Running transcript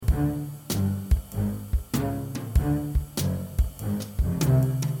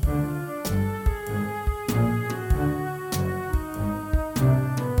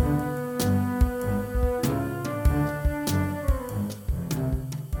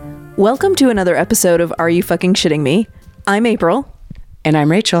Welcome to another episode of Are You Fucking Shitting Me? I'm April. And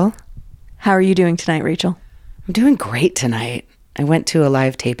I'm Rachel. How are you doing tonight, Rachel? I'm doing great tonight. I went to a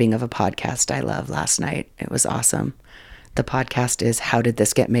live taping of a podcast I love last night. It was awesome. The podcast is How Did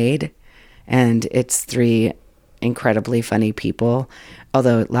This Get Made? And it's three incredibly funny people.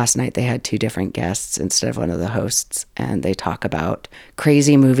 Although last night they had two different guests instead of one of the hosts. And they talk about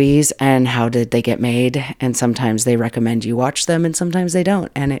crazy movies and how did they get made. And sometimes they recommend you watch them and sometimes they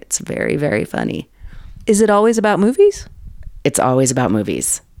don't. And it's very, very funny. Is it always about movies? It's always about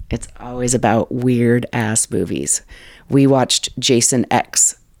movies. It's always about weird ass movies. We watched Jason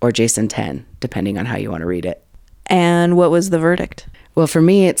X or Jason 10, depending on how you want to read it. And what was the verdict? Well, for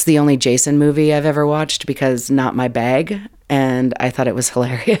me, it's the only Jason movie I've ever watched because not my bag. And I thought it was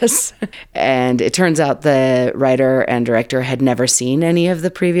hilarious. And it turns out the writer and director had never seen any of the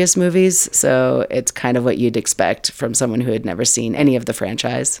previous movies. So it's kind of what you'd expect from someone who had never seen any of the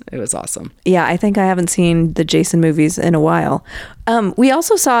franchise. It was awesome. Yeah, I think I haven't seen the Jason movies in a while. We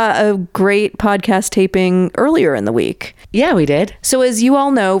also saw a great podcast taping earlier in the week. Yeah, we did. So as you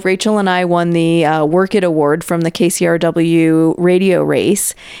all know, Rachel and I won the Work It Award from the KCRW radio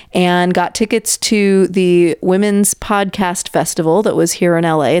race and got tickets to the Women's Podcast Festival that was here in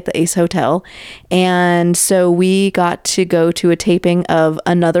LA at the Ace Hotel. And so we got to go to a taping of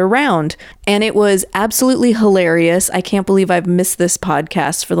Another Round. And it was absolutely hilarious. I can't believe I've missed this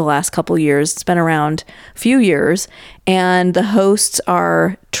podcast for the last couple years. It's been around a few years. And the hosts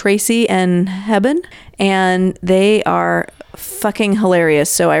are Tracy and Heben, and they are fucking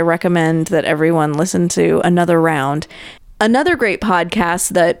hilarious. So I recommend that everyone listen to Another Round. Another great podcast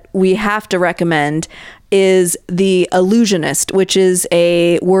that we have to recommend is The Illusionist, which is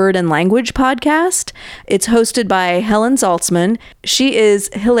a word and language podcast. It's hosted by Helen Zaltzman. She is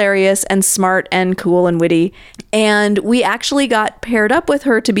hilarious and smart and cool and witty. And we actually got paired up with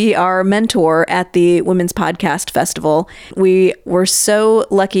her to be our mentor at the Women's Podcast Festival. We were so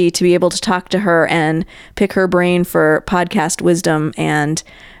lucky to be able to talk to her and pick her brain for podcast wisdom, and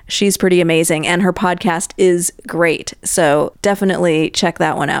she's pretty amazing, and her podcast is great. So definitely check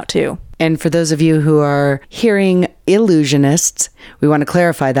that one out too. And for those of you who are hearing illusionists, we want to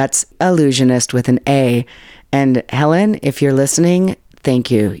clarify that's illusionist with an A. And Helen, if you're listening,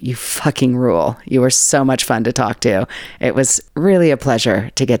 thank you. You fucking rule. You were so much fun to talk to. It was really a pleasure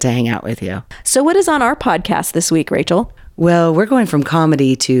to get to hang out with you. So what is on our podcast this week, Rachel? Well, we're going from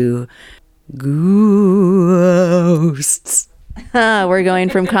comedy to ghosts. We're going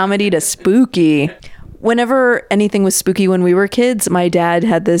from comedy to spooky. Whenever anything was spooky when we were kids, my dad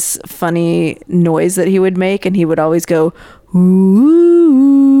had this funny noise that he would make, and he would always go,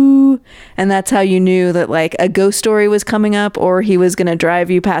 ooh. And that's how you knew that like a ghost story was coming up, or he was going to drive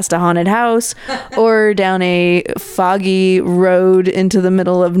you past a haunted house or down a foggy road into the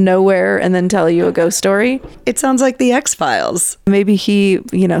middle of nowhere and then tell you a ghost story. It sounds like the X-Files. Maybe he,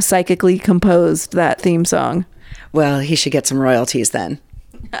 psychically composed that theme song. Well, he should get some royalties then.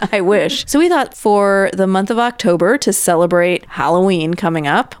 I wish. So we thought for the month of October, to celebrate Halloween coming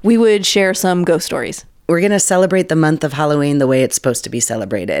up, we would share some ghost stories. We're going to celebrate the month of Halloween the way it's supposed to be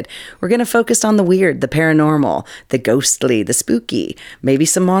celebrated. We're going to focus on the weird, the paranormal, the ghostly, the spooky, maybe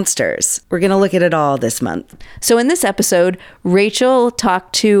some monsters. We're going to look at it all this month. So in this episode, Rachel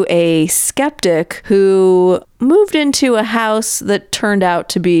talked to a skeptic who moved into a house that turned out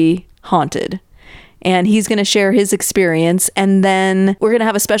to be haunted. And he's going to share his experience. And then we're going to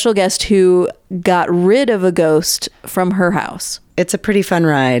have a special guest who got rid of a ghost from her house. It's a pretty fun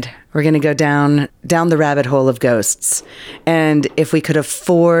ride. We're going to go down the rabbit hole of ghosts. And if we could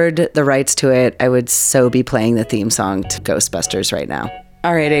afford the rights to it, I would so be playing the theme song to Ghostbusters right now.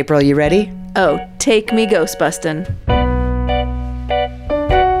 All right, April, you ready? Oh, take me ghostbustin'.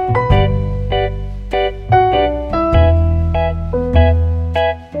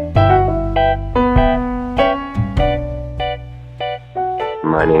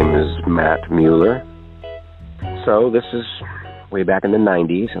 My name is Matt Mueller. So this is way back in the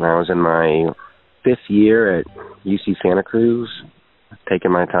 90s, and I was in my 5th year at UC Santa Cruz,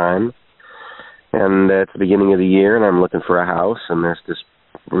 taking my time. And it's the beginning of the year, and I'm looking for a house, and there's this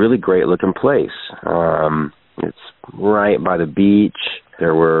really great-looking place. It's right by the beach.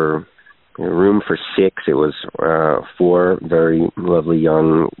 There were room for 6. It was 4 very lovely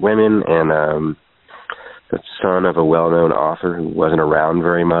young women and the son of a well-known author who wasn't around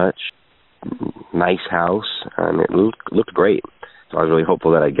very much. Nice house, and it looked great. So I was really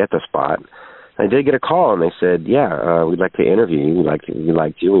hopeful that I'd get the spot. I did get a call, and they said, we'd like to interview you. We liked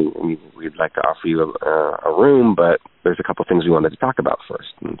you. We'd like to offer you a room, but there's a couple things we wanted to talk about first.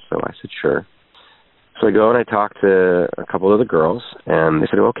 And so I said, sure. So I go and I talk to a couple of the girls, and they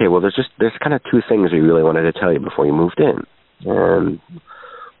said, okay, well, there's kind of two things we really wanted to tell you before you moved in. And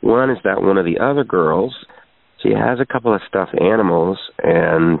one is that one of the other girls, she has a couple of stuffed animals,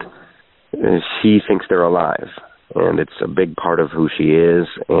 and she thinks they're alive. And it's a big part of who she is,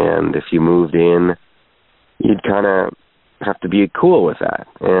 and if you moved in, you'd kind of have to be cool with that.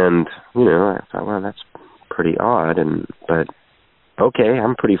 And, I thought, well, that's pretty odd, but okay,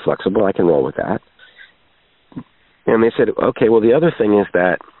 I'm pretty flexible. I can roll with that. And they said, okay, well, the other thing is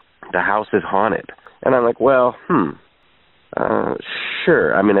that the house is haunted. And I'm like, well,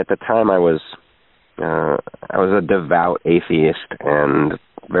 sure. I mean, at the time I was a devout atheist and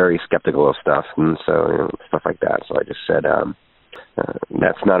very skeptical of stuff, and so, stuff like that. So I just said,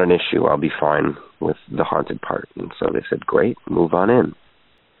 that's not an issue. I'll be fine with the haunted part. And so they said, great, move on in.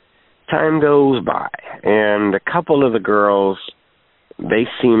 Time goes by, and a couple of the girls, they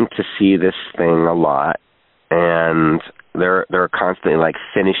seem to see this thing a lot, and they're constantly like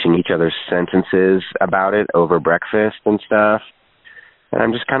finishing each other's sentences about it over breakfast and stuff. And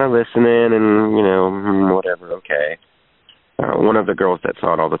I'm just kind of listening and, whatever, okay. One of the girls that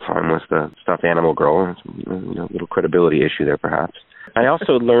saw it all the time was the stuffed animal girl. A little credibility issue there, perhaps. I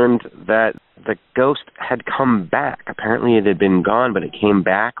also learned that the ghost had come back. Apparently it had been gone, but it came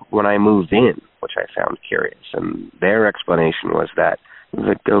back when I moved in, which I found curious. And their explanation was that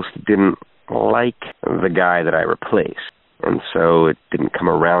the ghost didn't like the guy that I replaced, and so it didn't come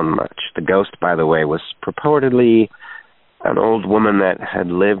around much. The ghost, by the way, was purportedly an old woman that had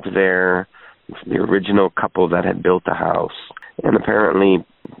lived there, the original couple that had built the house, and apparently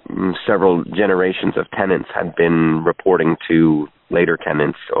several generations of tenants had been reporting to later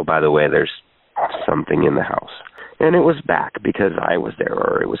tenants, oh, by the way, there's something in the house. And it was back because I was there,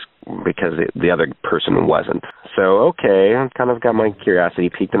 or it was because the other person wasn't. So, okay, I kind of got my curiosity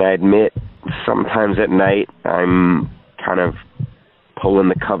piqued, and I admit sometimes at night I'm kind of pulling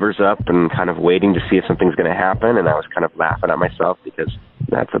the covers up and kind of waiting to see if something's going to happen, and I was kind of laughing at myself because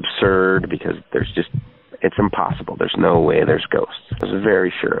that's absurd, because it's impossible. There's no way there's ghosts. I was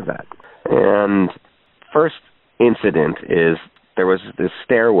very sure of that. And first incident is there was this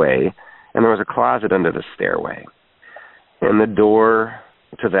stairway, and there was a closet under the stairway. And the door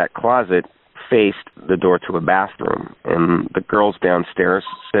to that closet faced the door to a bathroom. And the girls downstairs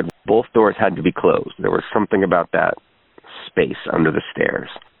said both doors had to be closed. There was something about that space under the stairs.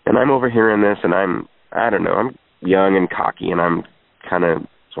 And I'm overhearing this, and I'm young and cocky, and I'm going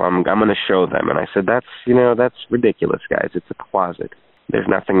to show them. And I said, that's ridiculous, guys. It's a closet. There's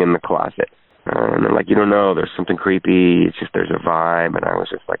nothing in the closet. And they're like, you don't know, there's something creepy. It's just there's a vibe. And I was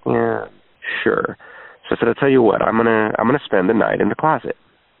just like, yeah, sure. So I said, I'll tell you what, I'm gonna spend the night in the closet.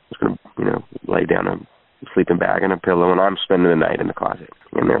 I'm just gonna, lay down a sleeping bag and a pillow, and I'm spending the night in the closet.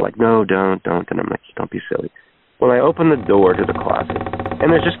 And they're like, no, don't. And I'm like, don't be silly. Well, I open the door to the closet,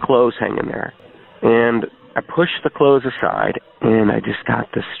 and there's just clothes hanging there. And I push the clothes aside, and I just got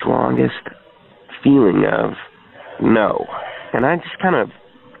the strongest feeling of no. And I just kind of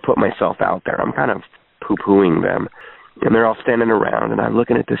put myself out there. I'm kind of poo-pooing them. And they're all standing around, and I'm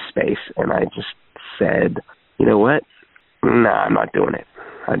looking at this space, and I just said, you know what? Nah, I'm not doing it.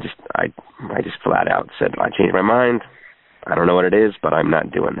 I just flat out said, I changed my mind. I don't know what it is, but I'm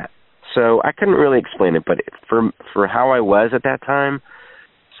not doing that. So I couldn't really explain it, but for how I was at that time,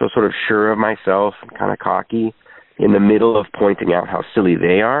 so sort of sure of myself, kind of cocky, in the middle of pointing out how silly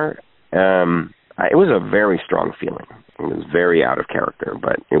they are, it was a very strong feeling. It was very out of character,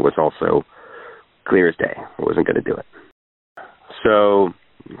 but it was also clear as day. I wasn't going to do it. So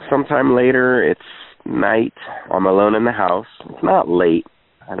sometime later, it's night. I'm alone in the house. It's not late.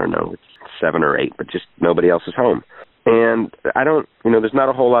 I don't know. It's 7 or 8, but just nobody else is home. And there's not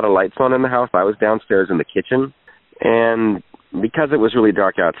a whole lot of lights on in the house. I was downstairs in the kitchen. And because it was really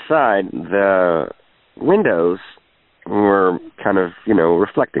dark outside, the windows were kind of,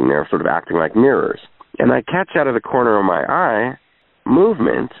 reflecting. They were sort of acting like mirrors. And I catch out of the corner of my eye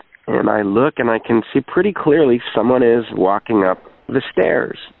movement, and I look, and I can see pretty clearly someone is walking up the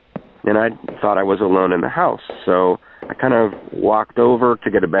stairs. And I thought I was alone in the house. So I kind of walked over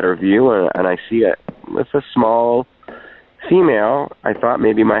to get a better view, and I see it's a small female. I thought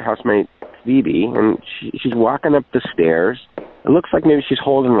maybe my housemate Phoebe, and she's walking up the stairs. It looks like maybe she's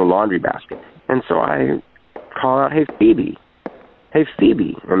holding a laundry basket. And so I call out, hey, Phoebe. Hey,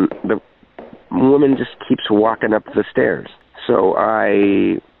 Phoebe. And the woman just keeps walking up the stairs. So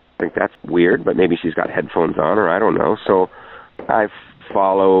I think that's weird, but maybe she's got headphones on, or I don't know. So I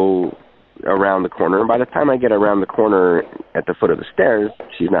follow around the corner, and by the time I get around the corner at the foot of the stairs,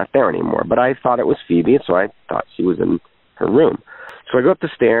 she's not there anymore. But I thought it was Phoebe, so I thought she was in her room. So I go up the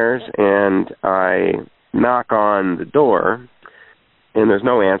stairs, and I knock on the door, and there's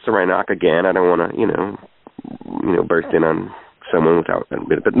no answer. I knock again. I don't want to, burst in on someone without,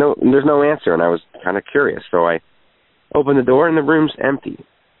 but no, there's no answer, and I was kind of curious. So I open the door, and the room's empty.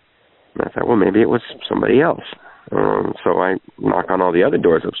 And I thought, well, maybe it was somebody else. So I knock on all the other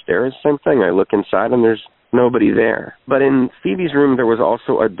doors upstairs. Same thing. I look inside, and there's nobody there. But in Phoebe's room, there was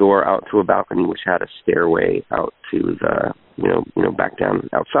also a door out to a balcony, which had a stairway out to the, back down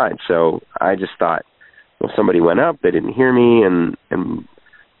outside. So I just thought, well, somebody went up. They didn't hear me, and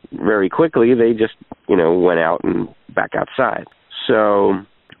very quickly they just, went out and back outside. So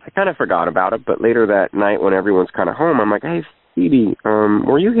I kind of forgot about it. But later that night, when everyone's kind of home, I'm like, hey, Phoebe,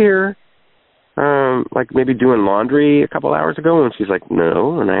 were you here? Like maybe doing laundry a couple hours ago? And she's like,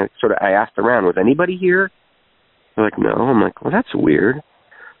 no. And I asked around, was anybody here? They're like, no. I'm like, well, that's weird.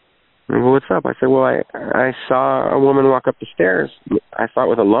 And, well, what's up? I said, well, I saw a woman walk up the stairs. I thought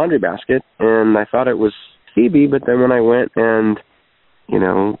with a laundry basket, and I thought it was Phoebe, but then when I went and,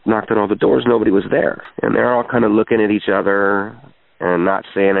 knocked on all the doors, nobody was there. And they're all kind of looking at each other and not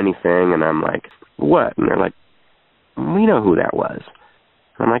saying anything, and I'm like, what? And they're like, we know who that was.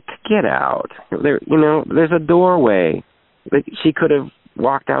 I'm like, get out. There's a doorway. She could have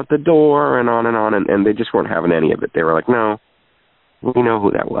walked out the door and on, and they just weren't having any of it. They were like, no, we know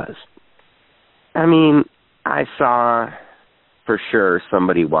who that was. I mean, I saw for sure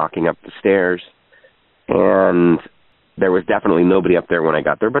somebody walking up the stairs, and there was definitely nobody up there when I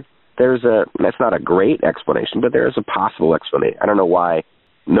got there, but that's not a great explanation, but there is a possible explanation. I don't know why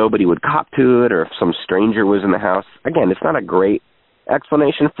nobody would cop to it, or if some stranger was in the house. Again, it's not a great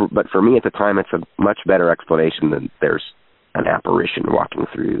explanation, but for me at the time, it's a much better explanation than there's an apparition walking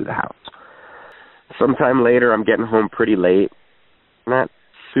through the house. Sometime later, I'm getting home pretty late, not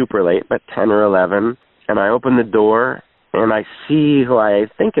super late, but 10 or 11, and I open the door, and I see who I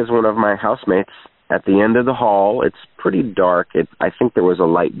think is one of my housemates at the end of the hall. It's pretty dark. I think there was a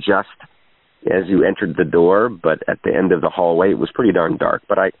light just as you entered the door, but at the end of the hallway, it was pretty darn dark,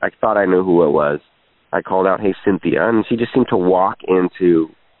 but I thought I knew who it was. I called out, hey, Cynthia, and she just seemed to walk into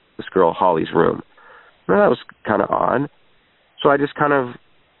this girl Holly's room. Well, that was kind of odd. So I just kind of,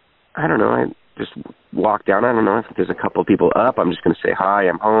 I don't know, I just walked down. I don't know if there's a couple of people up. I'm just going to say, hi,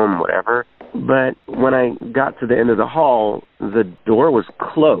 I'm home, whatever. But when I got to the end of the hall, the door was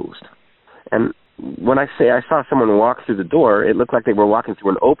closed. And when I say I saw someone walk through the door, it looked like they were walking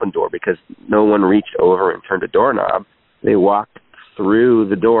through an open door because no one reached over and turned a doorknob. They walked through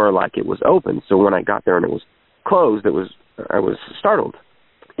the door like it was open. So when I got there and it was closed, I was startled.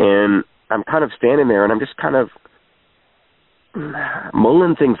 And I'm kind of standing there, and I'm just kind of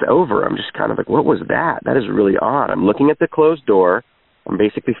mulling things over. I'm just kind of like, what was that? That is really odd. I'm looking at the closed door. I'm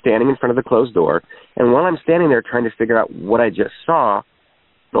basically standing in front of the closed door. And while I'm standing there trying to figure out what I just saw,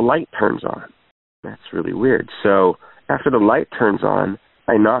 the light turns on. That's really weird. So after the light turns on,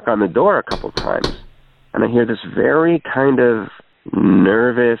 I knock on the door a couple times, and I hear this very kind of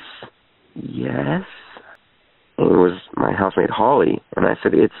nervous, yes. And it was my housemate Holly, and I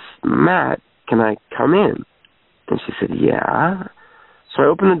said, it's Matt, can I come in? And she said, yeah. So I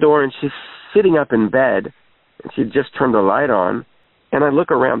open the door, and she's sitting up in bed, and she just turned the light on, and I look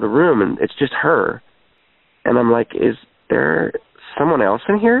around the room, and it's just her. And I'm like, is there someone else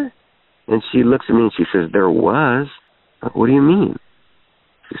in here? And she looks at me, and she says, there was. Like, what do you mean?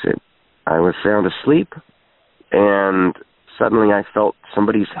 She said, I was sound asleep, and suddenly I felt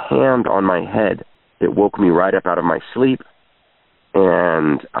somebody's hand on my head. It woke me right up out of my sleep,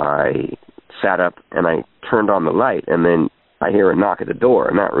 and I sat up, and I turned on the light, and then I hear a knock at the door,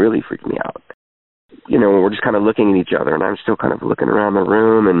 and that really freaked me out. We're just kind of looking at each other, and I'm still kind of looking around the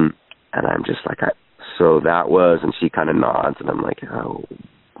room, and I'm just like, so that was, and she kind of nods, and I'm like, oh,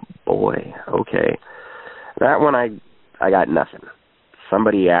 boy, okay. That one, I got nothing.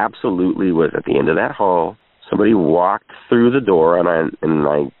 Somebody absolutely was at the end of that hall. Somebody walked through the door, and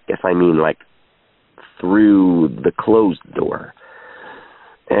I guess I mean like through the closed door.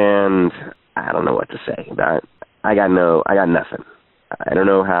 And I don't know what to say. That I got nothing. I don't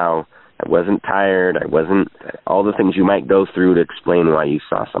know how. I wasn't tired. I wasn't all the things you might go through to explain why you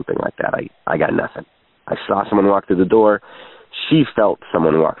saw something like that. I got nothing. I saw someone walk through the door. She felt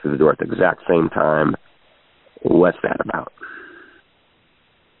someone walk through the door at the exact same time. What's that about?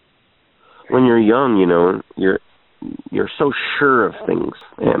 When you're young, you're so sure of things,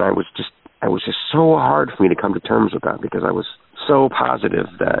 and it was just so hard for me to come to terms with that because I was so positive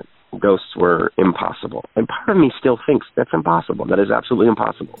that ghosts were impossible. And part of me still thinks that's impossible. That is absolutely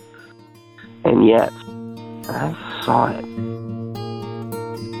impossible. And yet, I saw it.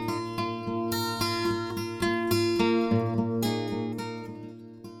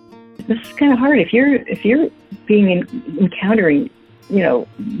 this is kind of hard. If you're encountering,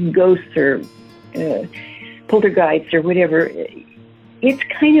 ghosts or poltergeists or whatever, it's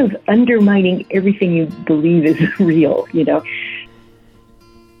kind of undermining everything you believe is real,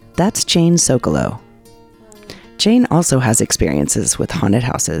 That's Jane Sokolow. Jane also has experiences with haunted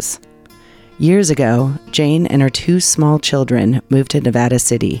houses. Years ago, Jane and her 2 small children moved to Nevada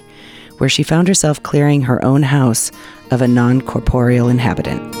City, where she found herself clearing her own house of a non-corporeal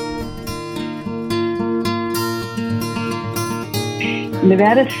inhabitant.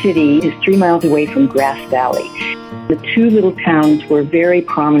 Nevada City is 3 miles away from Grass Valley. The 2 little towns were very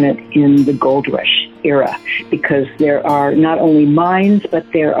prominent in the gold rush era because there are not only mines, but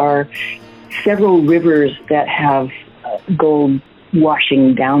there are several rivers that have gold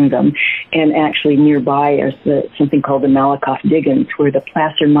washing down them. And actually nearby is something called the Malakoff Diggings, where the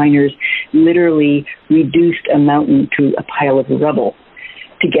placer miners literally reduced a mountain to a pile of rubble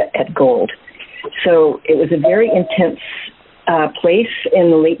to get at gold. So it was a very intense place in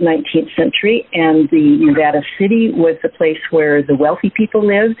the late 19th century, and the Nevada City was the place where the wealthy people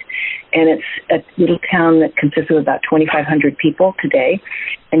lived, and it's a little town that consists of about 2,500 people today.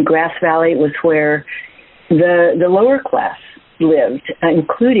 And Grass Valley was where the lower class lived,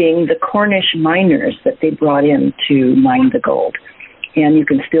 including the Cornish miners that they brought in to mine the gold. And you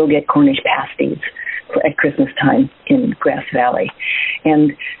can still get Cornish pasties at Christmas time in Grass Valley.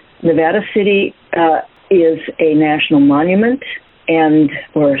 And Nevada City is a national monument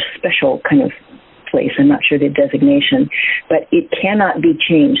or a special kind of place. I'm not sure the designation, but it cannot be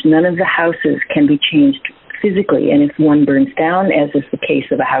changed. None of the houses can be changed physically. And if one burns down, as is the case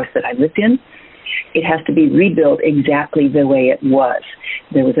of a house that I lived in, it has to be rebuilt exactly the way it was.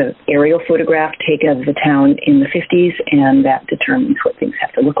 There was an aerial photograph taken of the town in the 50s, and that determines what things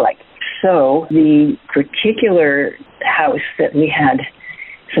have to look like. So the particular house that we had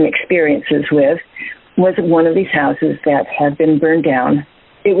some experiences with was one of these houses that had been burned down.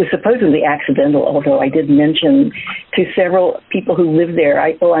 It was supposedly accidental, although I did mention to several people who lived there,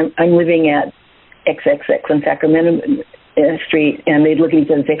 I'm living at XXX on Sacramento Street, and they'd look at each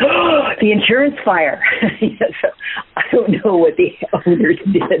other and say, "Oh, the insurance fire." So I don't know what the owners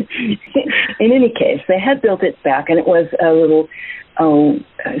did. In any case, they had built it back, and it was a little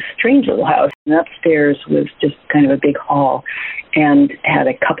strange little house. And upstairs was just kind of a big hall and had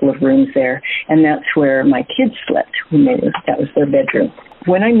a couple of rooms there, and that's where my kids slept. That was their bedroom.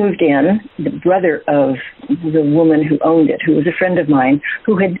 When I moved in, the brother of the woman who owned it, who was a friend of mine,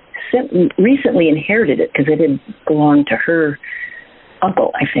 who had recently inherited it because it had belonged to her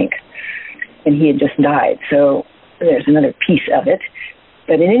uncle, I think, and he had just died. So there's another piece of it.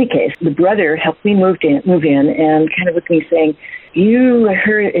 But in any case, the brother helped me move in and kind of looked at me saying,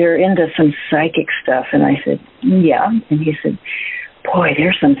 you're into some psychic stuff. And I said, yeah. And he said, boy,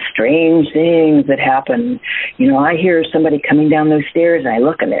 there's some strange things that happen. I hear somebody coming down those stairs, and I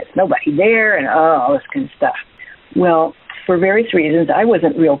look, and there's nobody there, and all this kind of stuff. Well, for various reasons, I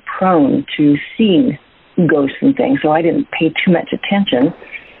wasn't real prone to seeing ghosts and things, so I didn't pay too much attention.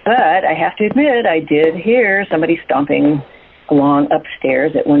 But I have to admit, I did hear somebody stomping along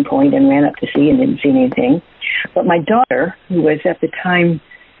upstairs at one point and ran up to see and didn't see anything. But my daughter, who was at the time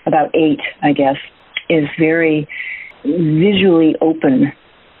about 8, I guess, is very visually open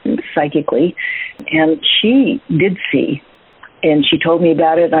psychically, and she did see, and she told me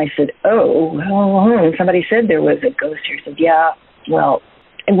about it, and I said, oh, well, somebody said there was a ghost here. I said, yeah, well,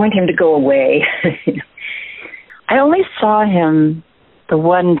 I want him to go away. I only saw him the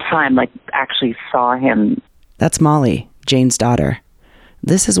one time, actually saw him. That's Molly, Jane's daughter.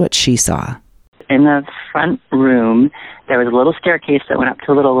 This is what she saw. In the front room, there was a little staircase that went up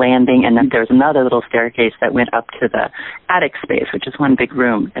to a little landing, and then there was another little staircase that went up to the attic space, which is one big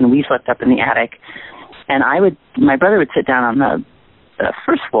room, and we slept up in the attic. And my brother would sit down on the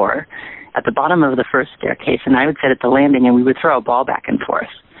first floor at the bottom of the first staircase, and I would sit at the landing, and we would throw a ball back and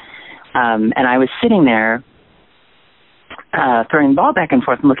forth. And I was sitting there throwing the ball back and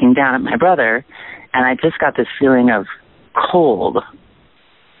forth and looking down at my brother, and I just got this feeling of cold.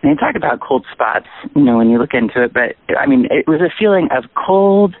 And they talk about cold spots, when you look into it, but, it was a feeling of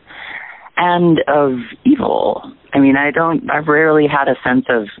cold and of evil. I've rarely had a sense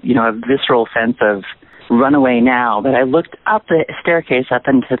of, a visceral sense of run away now, but I looked up the staircase up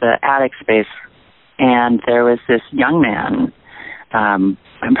into the attic space, and there was this young man.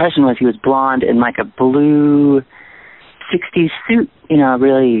 My impression was he was blonde in a blue 60s suit,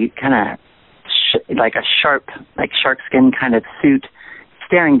 really kind of like a sharp, shark skin kind of suit,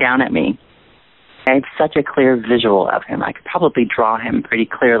 staring down at me. I had such a clear visual of him. I could probably draw him pretty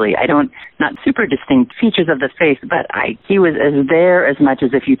clearly. Not super distinct features of the face, but he was there as much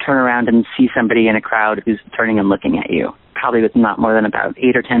as if you turn around and see somebody in a crowd who's turning and looking at you. Probably was not more than about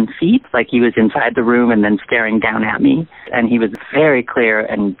 8 or 10 feet, like he was inside the room and then staring down at me. And he was very clear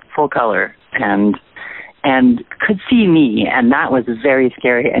and full color and could see me, and that was very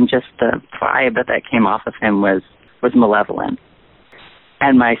scary. And just the vibe that came off of him was malevolent.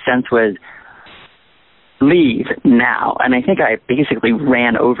 And my sense was, leave now. And I think I basically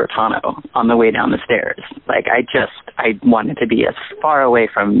ran over Tano on the way down the stairs. Like, I wanted to be as far away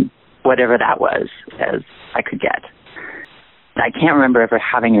from whatever that was as I could get. I can't remember ever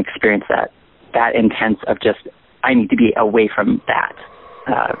having experienced that intense of just, I need to be away from that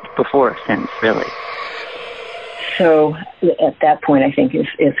before or since, really. So at that point, I think,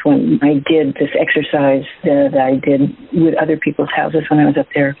 is when I did this exercise that I did with other people's houses when I was up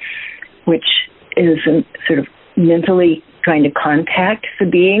there, which is sort of mentally trying to contact the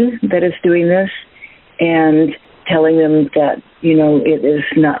being that is doing this and telling them that, it is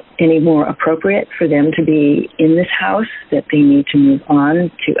not any more appropriate for them to be in this house, that they need to move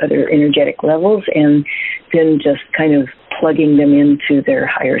on to other energetic levels, and then just kind of plugging them into their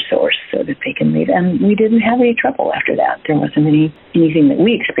higher source so that they can leave. And we didn't have any trouble after that. There wasn't anything that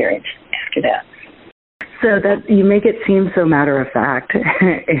we experienced after that. So that you make it seem so matter of fact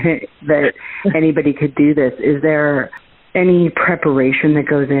that anybody could do this. Is there any preparation that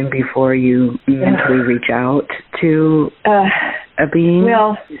goes in before you mentally reach out to a being?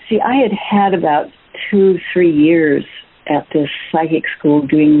 Well, see, I had about 2-3 years at this psychic school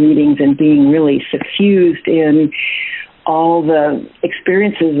doing readings and being really suffused in all the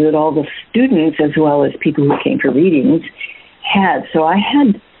experiences that all the students, as well as people who came for readings, had. So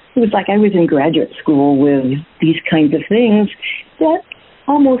it was like I was in graduate school with these kinds of things that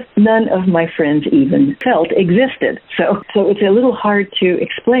almost none of my friends even felt existed. So it's a little hard to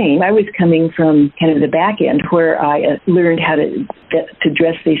explain. I was coming from kind of the back end where I learned how to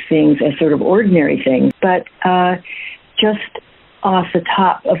dress these things as sort of ordinary things. But just off the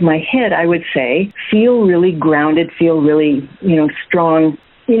top of my head, I would say, feel really grounded, feel really, strong.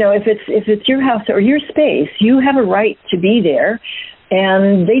 If it's your house or your space, you have a right to be there,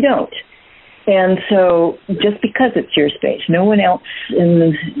 and they don't. And so just because it's your space, no one else in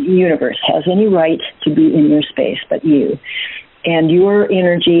the universe has any right to be in your space but you. And your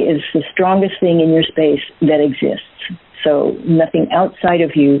energy is the strongest thing in your space that exists. So nothing outside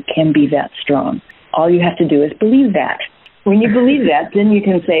of you can be that strong. All you have to do is believe that. When you believe that, then you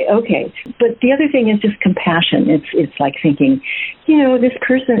can say, okay. But the other thing is just compassion. It's like thinking, this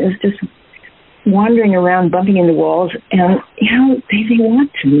person is just wandering around, bumping into walls, and, they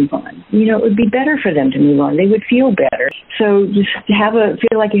want to move on. It would be better for them to move on. They would feel better. So just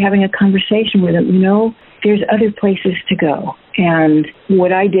feel like you're having a conversation with them, there's other places to go. And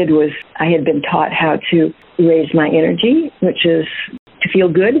what I did was I had been taught how to raise my energy, which is to feel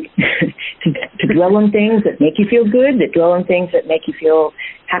good, to dwell on things that make you feel good, that dwell on things that make you feel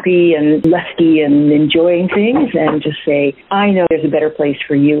happy and lusty and enjoying things, and just say, I know there's a better place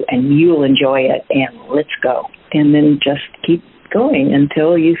for you and you'll enjoy it, and let's go. And then just keep going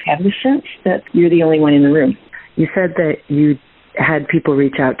until you have the sense that you're the only one in the room. You said that you had people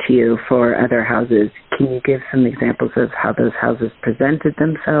reach out to you for other houses. Can you give some examples of how those houses presented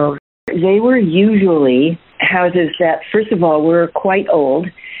themselves? They were usually houses that, first of all, were quite old.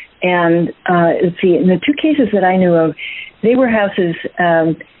 And let's see, in the 2 cases that I knew of, they were houses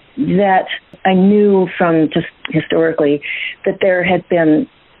that I knew from just historically that there had been,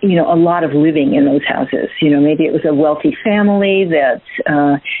 a lot of living in those houses. Maybe it was a wealthy family that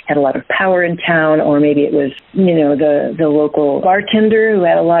had a lot of power in town, or maybe it was, the local bartender who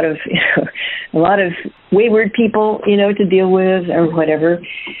had a lot of wayward people, to deal with or whatever.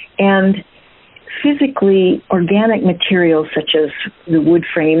 And physically, organic materials such as the wood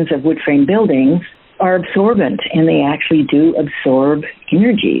frames of wood frame buildings are absorbent, and they actually do absorb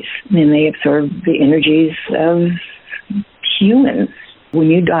energies, and they absorb the energies of humans. When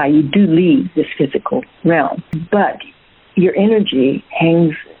you die, you do leave this physical realm, but your energy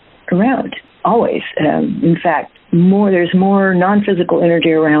hangs around always. In fact, there's more non-physical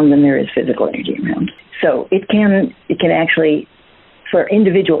energy around than there is physical energy around. So it can actually, for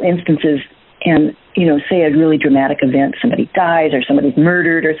individual instances, and say a really dramatic event, somebody dies or somebody's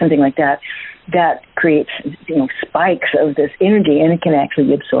murdered or something like that, that creates spikes of this energy, and it can actually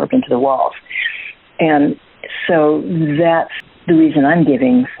be absorbed into the walls. And so that's the reason I'm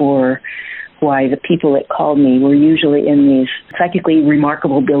giving for why the people that called me were usually in these psychically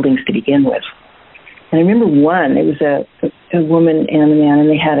remarkable buildings to begin with. And I remember one, it was a woman and a man, and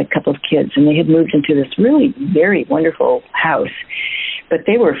they had a couple of kids, and they had moved into this really very wonderful house. But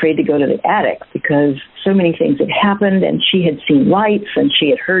they were afraid to go to the attic because so many things had happened, and she had seen lights, and she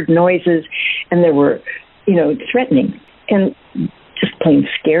had heard noises, and they were, threatening and just plain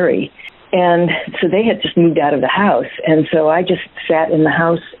scary. And so they had just moved out of the house. And so I just sat in the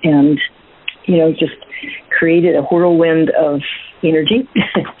house and, just created a whirlwind of energy,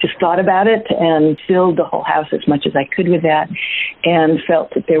 just thought about it and filled the whole house as much as I could with that, and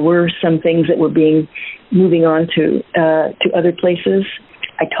felt that there were some things that were moving on to other places.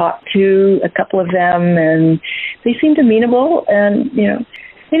 I talked to a couple of them, and they seemed amenable. And,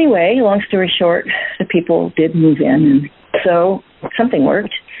 anyway, long story short, the people did move in, and so something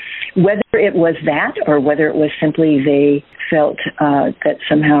worked. Whether it was that or whether it was simply they felt that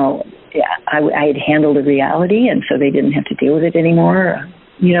somehow I had handled the reality, and so they didn't have to deal with it anymore.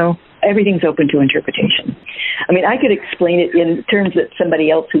 Everything's open to interpretation. I mean, I could explain it in terms that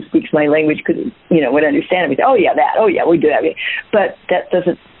somebody else who speaks my language could, would understand it. Oh, yeah, that. Oh, yeah, we do that. But that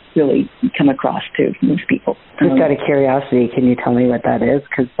doesn't really come across to most people. Just out of curiosity, can you tell me what that is?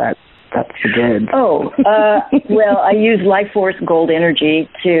 Because that's the good. Well, I use Life Force Gold Energy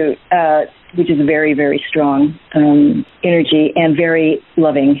which is very, very strong energy and very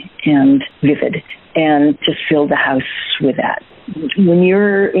loving and vivid, and just fill the house with that. When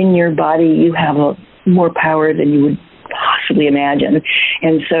you're in your body, you have more power than you would possibly imagine.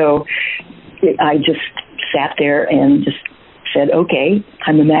 And so I just sat there and just said, okay,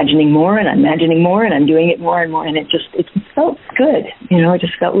 I'm imagining more, and I'm imagining more, and I'm doing it more and more. And it felt good. It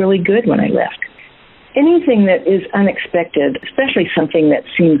just felt really good when I left. Anything that is unexpected, especially something that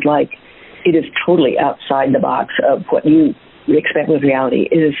seems like it is totally outside the box of what you expect with reality,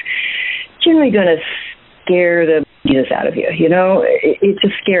 is generally going to scare the Jesus out of you. It's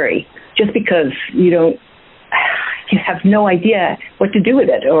just scary just because you have no idea what to do with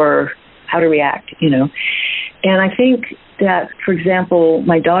it or how to react, And I think that, for example,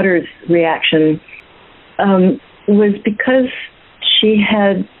 my daughter's reaction was because she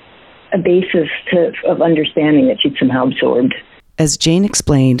had a basis of understanding that she'd somehow absorbed. As Jane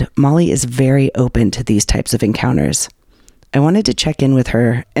explained, Molly is very open to these types of encounters. I wanted to check in with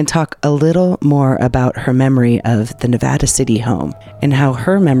her and talk a little more about her memory of the Nevada City home and how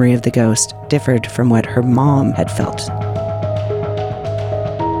her memory of the ghost differed from what her mom had felt.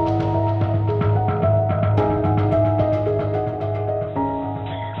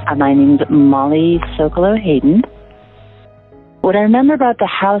 My name's Molly Sokolow Hayden. What I remember about the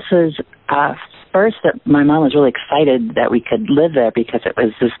house is first that my mom was really excited that we could live there because it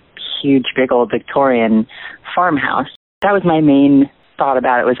was this huge, big old Victorian farmhouse. That was my main thought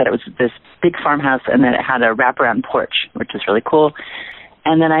about it, was that it was this big farmhouse and that it had a wraparound porch, which was really cool.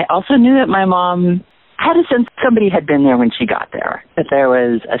 And then I also knew that my mom had a sense somebody had been there when she got there, that there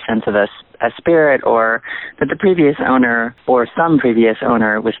was a sense of a spirit, or that the previous owner or some previous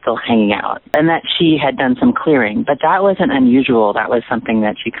owner was still hanging out, and that she had done some clearing. But that wasn't unusual. That was something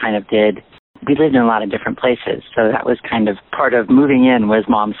that she kind of did. We lived in a lot of different places, so that was kind of part of moving in, was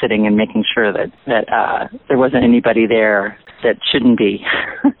Mom sitting and making sure that there wasn't anybody there that shouldn't be.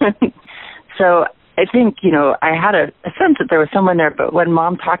 So I think, I had a sense that there was someone there, but when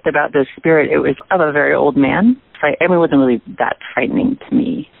Mom talked about this spirit, it was of a very old man. It wasn't really that frightening to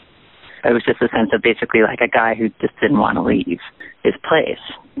me. It was just a sense of basically like a guy who just didn't want to leave his place,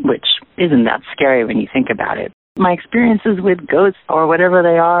 which isn't that scary when you think about it. My experiences with ghosts, or whatever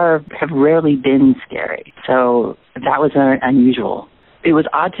they are, have rarely been scary. So that was unusual. It was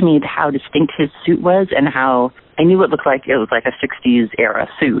odd to me how distinct his suit was, and how I knew it looked like it was like a 60s era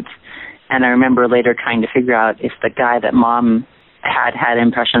suit. And I remember later trying to figure out if the guy that Mom had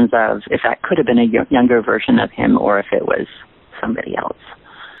impressions of, if that could have been a younger version of him, or if it was somebody else.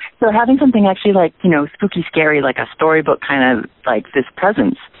 So having something actually like, spooky, scary, like a storybook kind of like this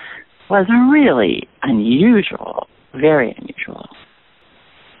presence was really unusual, very unusual.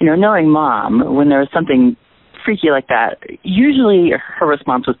 Knowing Mom, when there was something freaky like that, usually her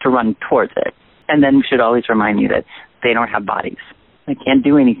response was to run towards it. And then we should always remind you that they don't have bodies. They can't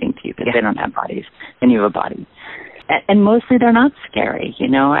do anything to you because they don't have bodies, and you have a body. And mostly they're not scary,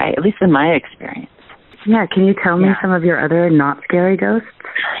 at least in my experience. Yeah, can you tell me some of your other not scary ghosts?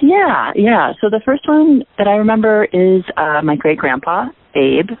 Yeah. So the first one that I remember is my great-grandpa,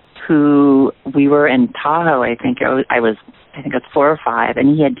 Abe, who we were in Tahoe, I think I was 4 or 5,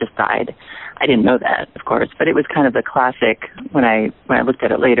 and he had just died. I didn't know that, of course, but it was kind of the classic. When I looked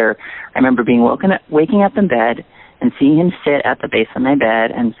at it later, I remember waking up in bed and seeing him sit at the base of my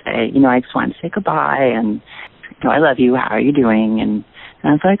bed and say, I just wanted to say goodbye, and I love you, how are you doing? And And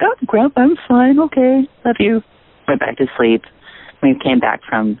I was like, oh, Grandpa, I'm fine. Okay. Love you. Went back to sleep. When we came back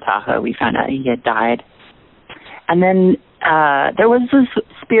from Tahoe, we found out he had died. And then there was this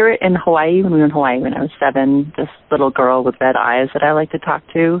spirit in Hawaii, when we were in Hawaii when I was 7, this little girl with red eyes that I like to talk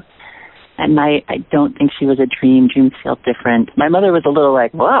to. At night, I don't think she was a dream. Dreams feel different. My mother was a little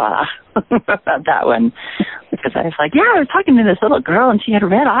like, wow, about that one. Because I was like, yeah, I was talking to this little girl and she had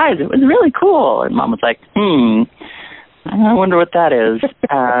red eyes. It was really cool. And Mom was like, I wonder what that is.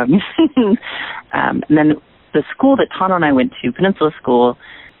 And then the school that Tano and I went to, Peninsula School,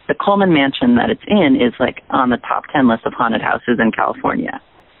 the Coleman Mansion that it's in is like on the top 10 list of haunted houses in California.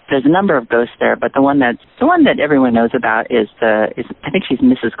 There's a number of ghosts there, but the one that everyone knows about is I think she's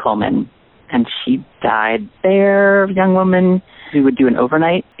Mrs. Coleman, and she died there, young woman. We would do an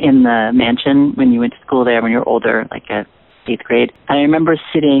overnight in the mansion when you went to school there when you were older, like 8th grade. And I remember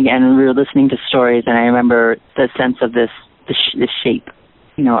sitting and we were listening to stories, and I remember the sense of this shape,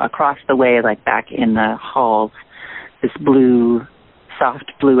 across the way, like back in the halls, this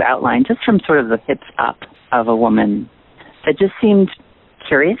soft blue outline, just from sort of the hips up of a woman that just seemed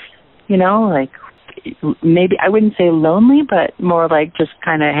curious, like maybe I wouldn't say lonely, but more like just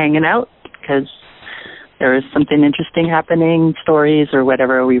kind of hanging out because there was something interesting happening, stories or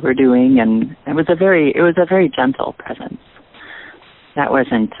whatever we were doing, and it was a very gentle presence. That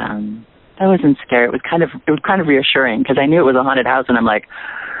wasn't scary. It was kind of reassuring because I knew it was a haunted house, and I'm like,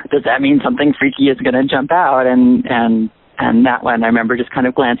 does that mean something freaky is going to jump out? And that one, I remember just kind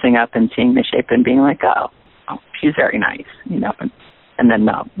of glancing up and seeing the shape and being like, oh, she's very nice, and then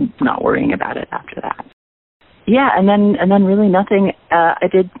not worrying about it after that. Yeah, and then really nothing. I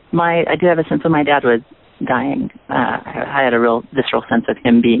did have a sense when my dad was dying. I had a real visceral sense of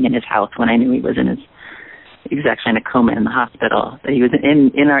him being in his house when I knew he was actually in a coma in the hospital. That he was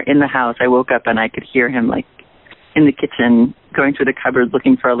in the house. I woke up and I could hear him like in the kitchen going through the cupboard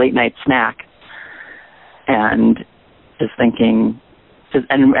looking for a late night snack, and just thinking.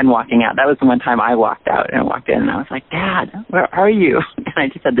 And walking out. That was the one time I walked out and walked in, and I was like, Dad, where are you? And I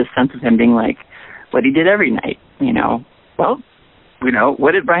just had this sense of him being like, what he did every night, Well,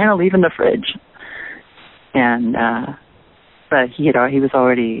 what did Brian leave in the fridge? And but he was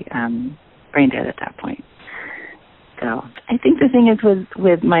already brain dead at that point. So I think the thing is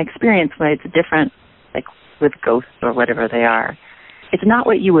with my experience, when it's different, like with ghosts or whatever they are, it's not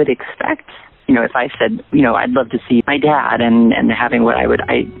what you would expect. If I said, I'd love to see my dad and having what I would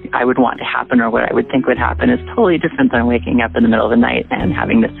want to happen or what I would think would happen is totally different than waking up in the middle of the night and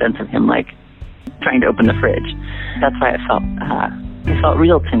having this sense of him like trying to open the fridge. That's why it felt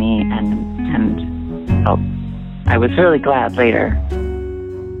real to me, and I was really glad later.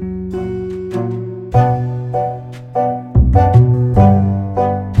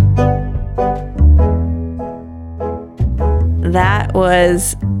 That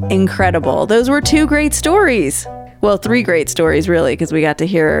was incredible. Those were 2 great stories. Well, 3 great stories, really, because we got to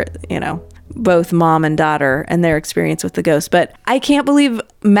hear, both mom and daughter and their experience with the ghost. But I can't believe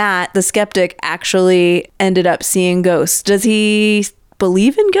Matt, the skeptic, actually ended up seeing ghosts. Does he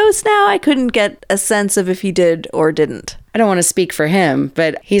believe in ghosts now? I couldn't get a sense of if he did or didn't. I don't want to speak for him,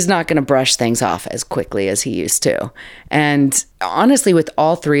 but he's not going to brush things off as quickly as he used to. And honestly, with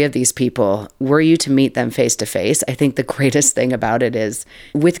all 3 of these people, were you to meet them face to face, I think the greatest thing about it is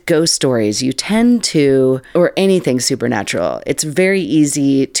with ghost stories, you tend to, or anything supernatural, it's very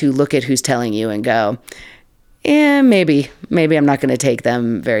easy to look at who's telling you and go, maybe I'm not going to take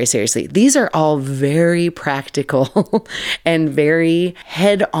them very seriously. These are all very practical and very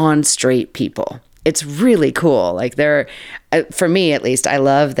head-on straight people. It's really cool. Like for me at least, I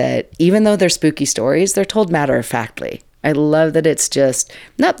love that even though they're spooky stories, they're told matter-of-factly. I love that it's just,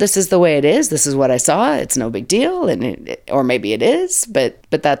 no, this is the way it is. This is what I saw. It's no big deal. Or maybe it is, but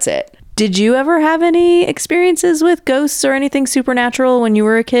that's it. Did you ever have any experiences with ghosts or anything supernatural when you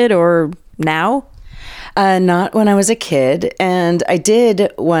were a kid or now? Not when I was a kid. And I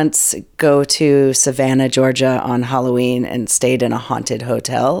did once go to Savannah, Georgia on Halloween and stayed in a haunted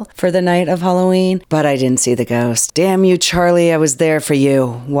hotel for the night of Halloween, but I didn't see the ghost. Damn you, Charlie. I was there for you.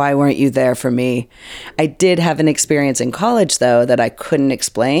 Why weren't you there for me? I did have an experience in college, though, that I couldn't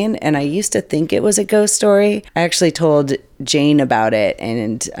explain. And I used to think it was a ghost story. I actually told Jane about it,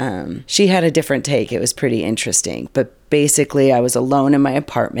 and she had a different take. It was pretty interesting. But basically, I was alone in my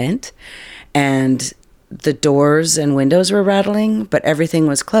apartment, and the doors and windows were rattling, but everything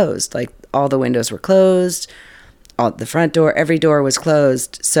was closed. Like all the windows were closed, the front door, every door was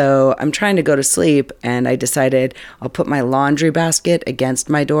closed. So I'm trying to go to sleep, and I decided I'll put my laundry basket against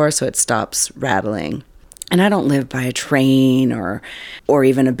my door so it stops rattling. And I don't live by a train or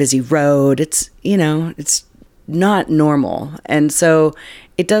even a busy road. It's not normal. And so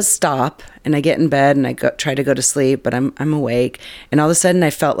it does stop, and I get in bed and I try to go to sleep, but I'm awake. And all of a sudden I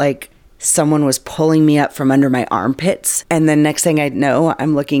felt like someone was pulling me up from under my armpits. And then next thing I know,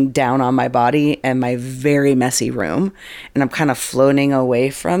 I'm looking down on my body and my very messy room, and I'm kind of floating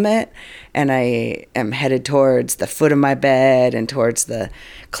away from it. And I am headed towards the foot of my bed and towards the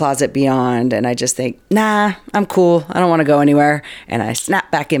closet beyond. And I just think, nah, I'm cool. I don't want to go anywhere. And I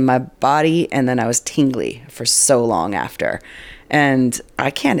snap back in my body, and then I was tingly for so long after. And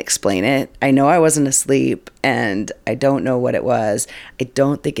I can't explain it. I know I wasn't asleep, and I don't know what it was. I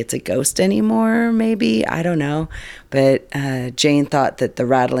don't think it's a ghost anymore, maybe. I don't know. But Jane thought that the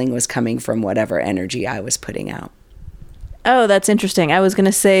rattling was coming from whatever energy I was putting out. Oh, that's interesting. I was going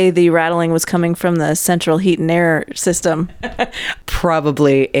to say the rattling was coming from the central heat and air system.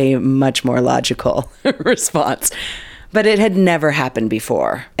 Probably a much more logical response. But it had never happened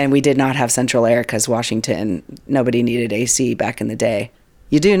before. And we did not have central air because Washington, nobody needed AC back in the day.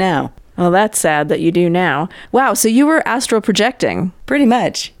 You do now. Well, that's sad that you do now. Wow, so you were astral projecting. Pretty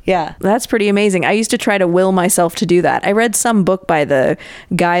much, yeah. That's pretty amazing. I used to try to will myself to do that. I read some book by the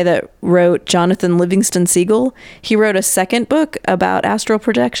guy that wrote Jonathan Livingston Seagull. He wrote a second book about astral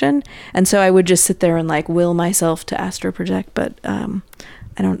projection. And so I would just sit there and like will myself to astral project, but I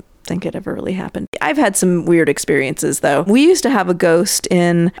don't think it ever really happened. I've had some weird experiences though. We used to have a ghost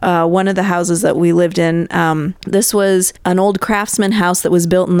in one of the houses that we lived in. This was an old craftsman house that was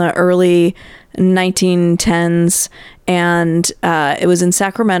built in the early 1910s, and it was in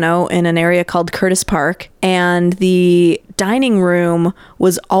Sacramento in an area called Curtis Park, and the dining room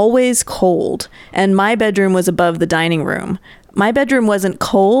was always cold, and my bedroom was above the dining room. My bedroom wasn't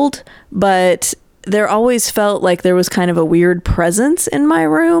cold, but there always felt like there was kind of a weird presence in my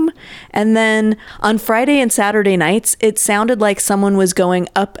room. And then on Friday and Saturday nights, it sounded like someone was going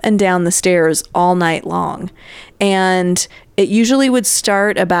up and down the stairs all night long. And it usually would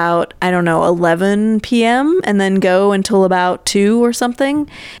start about, 11 p.m. and then go until about 2 or something.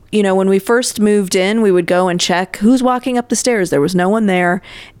 You know, when we first moved in, we would go and check who's walking up the stairs. There was no one there.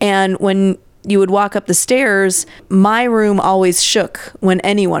 And when you would walk up the stairs, my room always shook when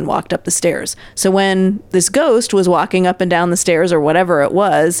anyone walked up the stairs. So when this ghost was walking up and down the stairs or whatever it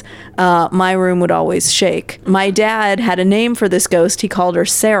was, my room would always shake. My dad had a name for this ghost. He called her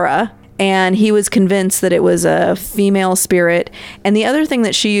Sarah, and he was convinced that it was a female spirit. And the other thing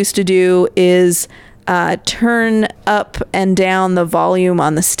that she used to do is turn up and down the volume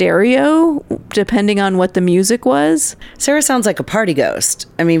on the stereo, depending on what the music was. Sarah sounds like a party ghost.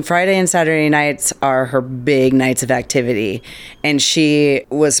 I mean, Friday and Saturday nights are her big nights of activity, and she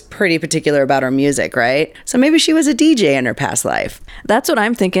was pretty particular about her music, right? So maybe she was a DJ in her past life. That's what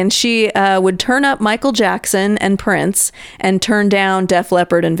I'm thinking. She would turn up Michael Jackson and Prince and turn down Def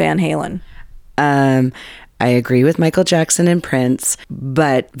Leppard and Van Halen. I agree with Michael Jackson and Prince,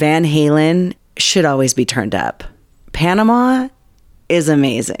 but Van Halen should always be turned up. Panama is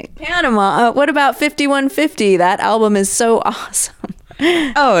amazing. Panama. What about 5150? That album is so awesome.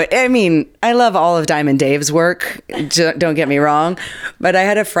 Oh, I mean, I love all of Diamond Dave's work. Don't get me wrong. But I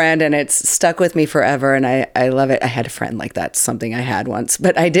had a friend, and it's stuck with me forever, and I love it. I had a friend like that, something I had once.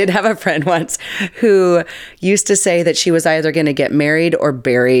 But I did have a friend once who used to say that she was either going to get married or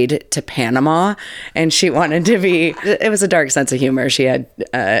buried to Panama. And she wanted to be, it was a dark sense of humor. She had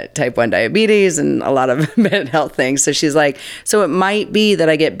type 1 diabetes and a lot of mental health things. So she's like, so it might be that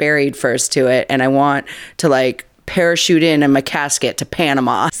I get buried first to it, and I want to like parachute in my casket to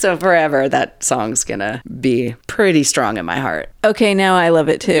Panama. So forever, that song's gonna be pretty strong in my heart. Okay, now I love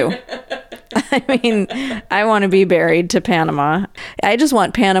it too. I mean, I want to be buried to Panama. I just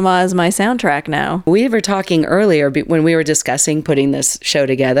want Panama as my soundtrack now. We were talking earlier when we were discussing putting this show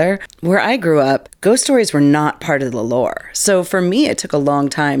together. Where I grew up, ghost stories were not part of the lore. So for me, it took a long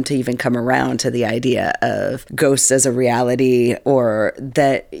time to even come around to the idea of ghosts as a reality, or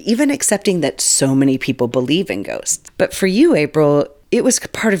that even accepting that so many people believe in ghosts. But for you, April, it was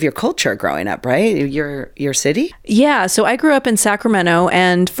part of your culture growing up, right? Your city? Yeah, so I grew up in Sacramento,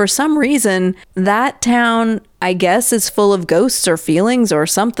 and for some reason, that town, I guess, is full of ghosts or feelings or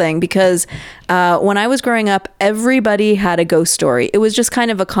something, because when I was growing up, everybody had a ghost story. It was just kind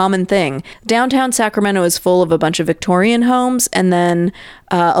of a common thing. Downtown Sacramento is full of a bunch of Victorian homes, and then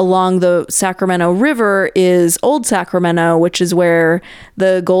along the Sacramento River is Old Sacramento, which is where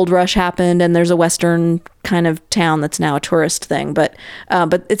the gold rush happened, and there's a western kind of town that's now a tourist thing, but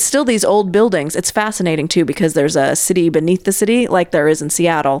it's still these old buildings. It's fascinating too, because there's a city beneath the city like there is in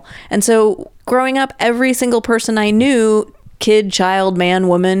Seattle. And so growing up, every single person I knew kid, child, man,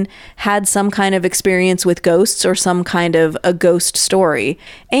 woman had some kind of experience with ghosts or some kind of a ghost story.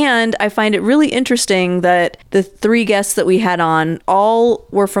 And I find it really interesting that the 3 guests that we had on all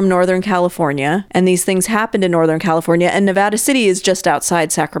were from Northern California, and these things happened in Northern California, and Nevada City is just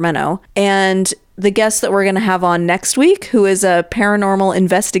outside Sacramento. And the guest that we're going to have on next week, who is a paranormal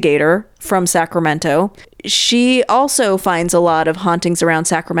investigator from Sacramento, she also finds a lot of hauntings around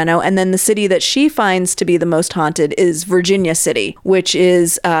Sacramento. And then the city that she finds to be the most haunted is Virginia City, which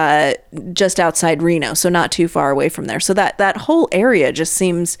is just outside Reno, so not too far away from there. So that whole area just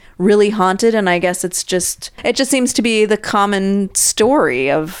seems really haunted. And I guess it just seems to be the common story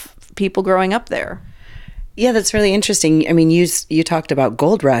of people growing up there. Yeah, that's really interesting. I mean, you talked about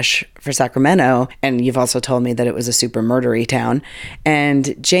Gold Rush for Sacramento, and you've also told me that it was a super murdery town.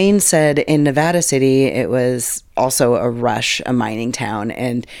 And Jane said in Nevada City, it was also a rush, a mining town.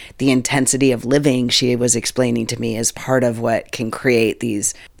 And the intensity of living, she was explaining to me, is part of what can create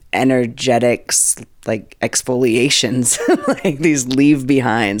these energetics, like exfoliations, like these leave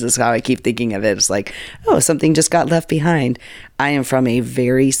behinds is how I keep thinking of it. It's like, oh, something just got left behind. I am from a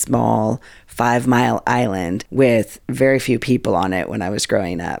very small 5-mile island with very few people on it when I was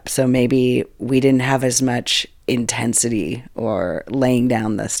growing up. So maybe we didn't have as much intensity or laying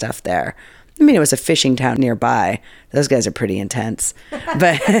down the stuff there. I mean, it was a fishing town nearby. Those guys are pretty intense,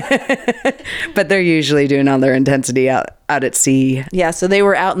 but but they're usually doing all their intensity out at sea. Yeah, so they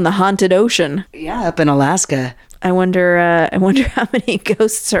were out in the haunted ocean. Yeah, up in Alaska. I wonder how many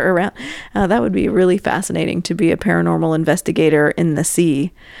ghosts are around. That would be really fascinating to be a paranormal investigator in the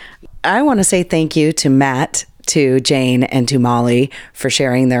sea. I want to say thank you to Matt, to Jane, and to Molly for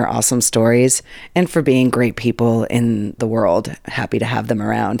sharing their awesome stories and for being great people in the world. Happy to have them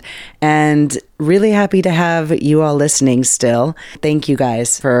around. And really happy to have you all listening still. Thank you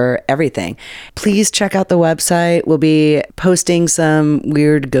guys for everything. Please check out the website. We'll be posting some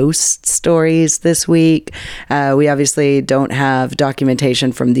weird ghost stories this week. We obviously don't have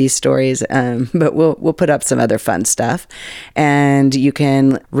documentation from these stories, but we'll put up some other fun stuff. And you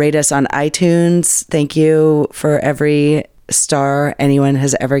can rate us on iTunes. Thank you for every star anyone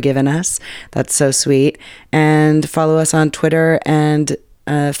has ever given us. That's so sweet. And follow us on Twitter and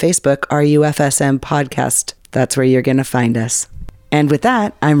Facebook, RUFSM Podcast. That's where you're going to find us. And with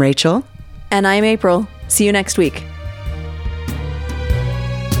that, I'm Rachel. And I'm April. See you next week.